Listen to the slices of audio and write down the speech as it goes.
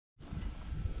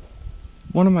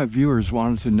One of my viewers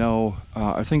wanted to know,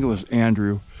 I think it was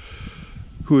Andrew,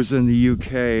 who is in the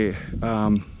UK,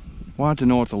 wanted to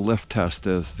know what the lift test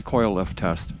is, the coil lift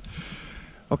test.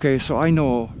 Okay, so I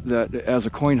know that as a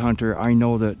coin hunter, I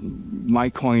know that my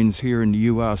coins here in the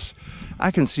US,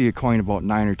 I can see a coin about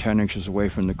 9 or 10 inches away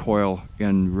from the coil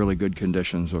in really good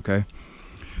conditions, okay?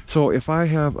 So if I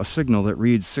have a signal that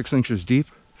reads 6 inches deep,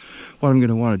 what I'm going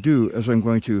to want to do is I'm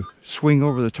going to swing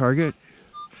over the target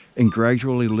and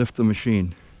gradually lift the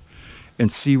machine and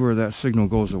see where that signal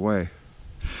goes away.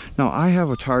 Now I have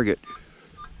a target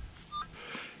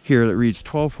here that reads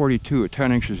 1242 at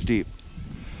 10 inches deep.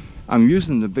 I'm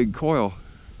using the big coil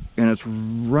and it's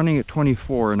running at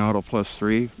 24 in auto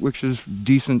 +3, which is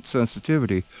decent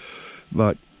sensitivity,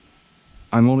 but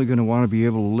I'm only going to want to be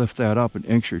able to lift that up an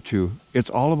inch or two. It's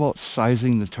all about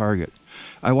sizing the target.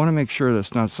 I want to make sure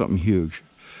that's not something huge.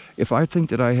 If I think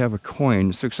that I have a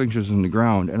coin 6 inches in the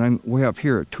ground and I'm way up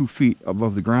here at 2 feet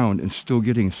above the ground and still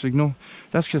getting a signal,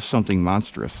 that's just something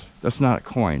monstrous. That's not a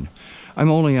coin.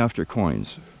 I'm only after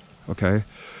coins, okay?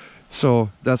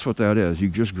 So that's what that is. You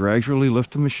just gradually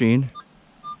lift the machine,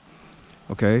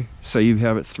 okay? Say you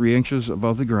have it 3 inches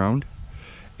above the ground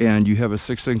and you have a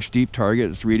 6 inch deep target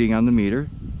that's reading on the meter,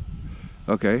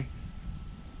 okay?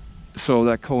 So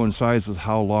that coincides with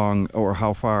how long or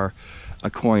how far a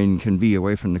coin can be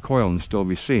away from the coil and still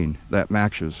be seen. That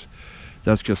matches.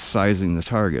 That's just sizing the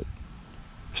target.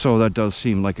 So that does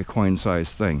seem like a coin size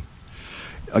thing.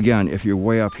 Again, if you're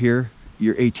way up here,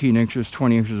 you're 18 inches,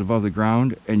 20 inches above the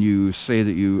ground, and you say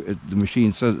that the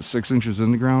machine says it's 6 inches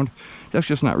in the ground, that's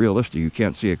just not realistic. You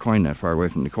can't see a coin that far away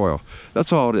from the coil.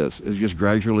 That's all it is just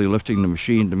gradually lifting the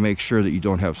machine to make sure that you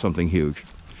don't have something huge.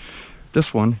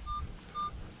 This one,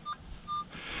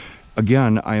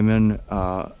 again, I'm in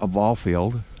a ball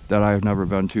field that I've never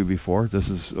been to before. This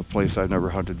is a place I've never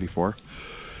hunted before.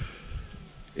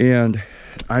 And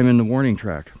I'm in the warning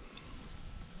track.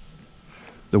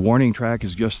 The warning track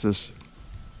is just this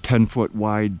 10-foot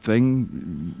wide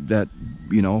thing that,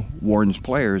 you know, warns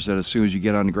players that as soon as you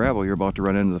get on the gravel, you're about to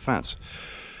run into the fence.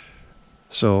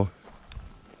 So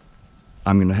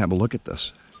I'm going to have a look at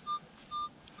this.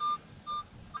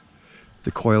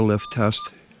 The coil lift test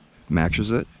matches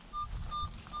it.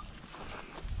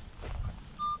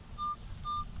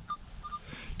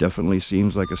 Definitely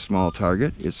seems like a small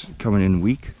target. It's coming in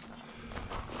weak.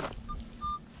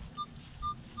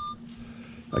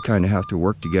 I kind of have to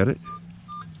work to get it.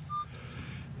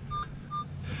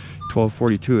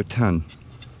 1242 at 10.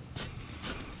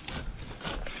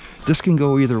 This can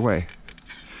go either way.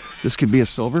 This could be a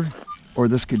silver, or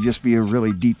this could just be a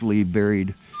really deeply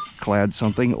buried clad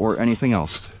something, or anything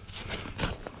else.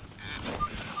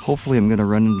 Hopefully I'm going to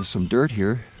run into some dirt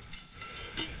here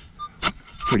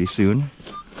pretty soon.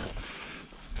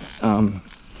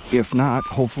 If not,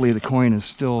 hopefully the coin is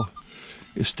still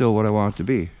what I want it to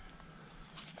be.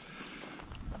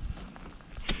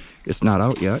 It's not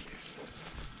out yet,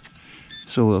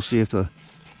 so we'll see if the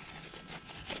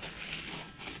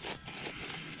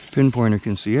pinpointer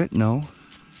can see it. No.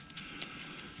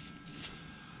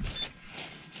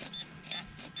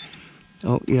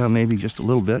 Oh yeah, maybe just a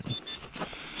little bit.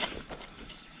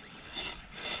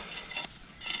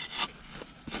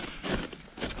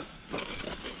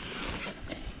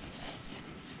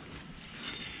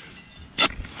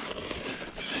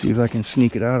 See if I can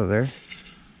sneak it out of there.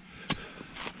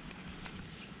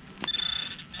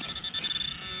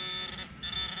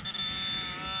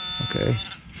 Okay.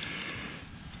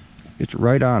 It's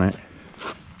right on it.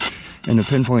 And the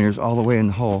pinpointer's all the way in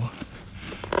the hole.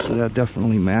 So that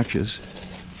definitely matches.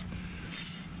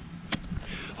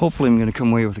 Hopefully I'm going to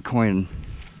come away with a coin,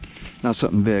 not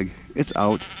something big. It's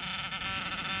out.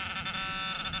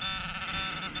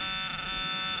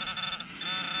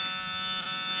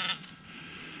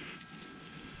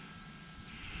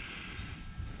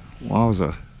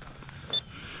 Wowza.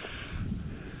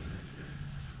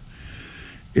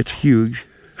 It's huge.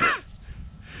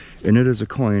 And it is a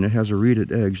coin. It has a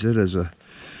reeded edge. That is a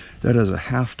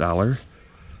 $50.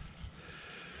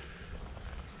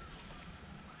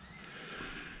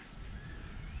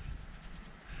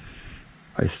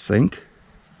 I think.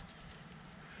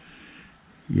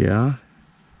 Yeah.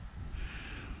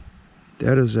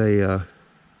 That is a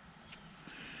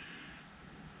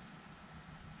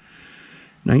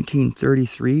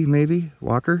 1933 maybe,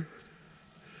 Walker.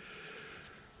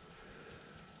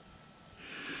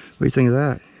 What do you think of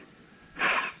that?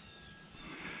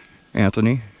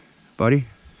 Anthony, buddy,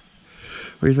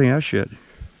 what do you think of that shit?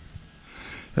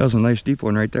 That was a nice deep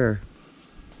one right there.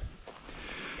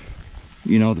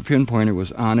 You know, the pinpointer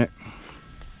was on it.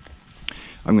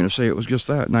 I'm going to say it was just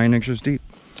that, 9 inches deep.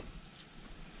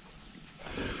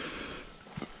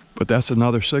 But that's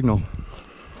another signal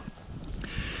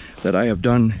that I've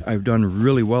done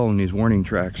really well in these warning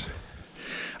tracks.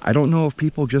 I don't know if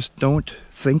people just don't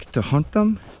think to hunt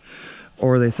them,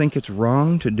 or they think it's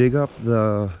wrong to dig up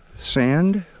the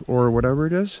sand, or whatever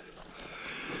it is.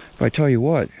 But I tell you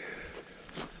what,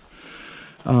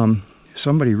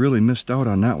 somebody really missed out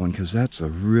on that one, because that's a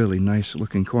really nice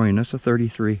looking coin. That's a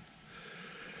 33.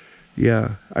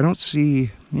 Yeah, I don't see,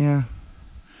 yeah.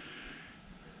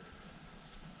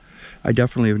 I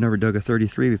definitely have never dug a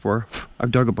 33 before.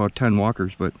 I've dug about 10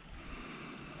 walkers, but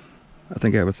I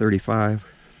think I have a 35.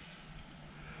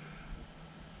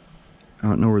 I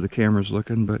don't know where the camera's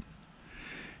looking, but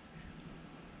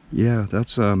yeah,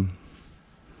 that's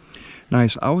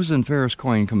nice. I was in Ferris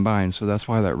coin combined, so that's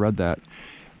why that read that.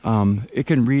 It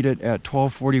can read it at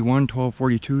 1241,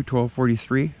 1242,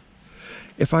 1243.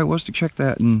 If I was to check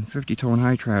that in 50-tone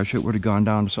high trash, it would have gone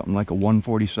down to something like a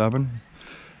 147,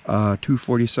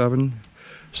 247.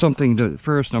 Something, the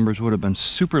Ferris numbers would have been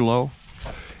super low,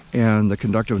 and the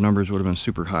conductive numbers would have been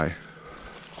super high.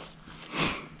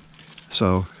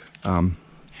 So,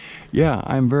 yeah,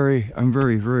 I'm very,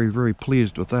 very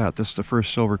pleased with that. This is the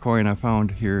first silver coin I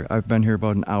found here. I've been here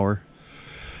about an hour.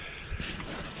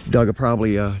 Dug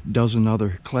probably a dozen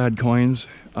other clad coins.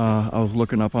 I was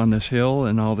looking up on this hill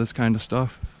and all this kind of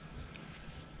stuff.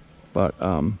 But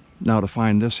now to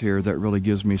find this here, that really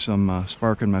gives me some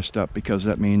spark in my step, because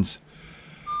that means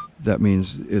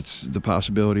it's, the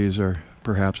possibilities are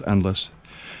perhaps endless.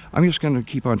 I'm just going to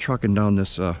keep on trucking down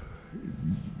this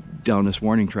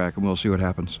warning track, and we'll see what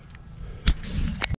happens.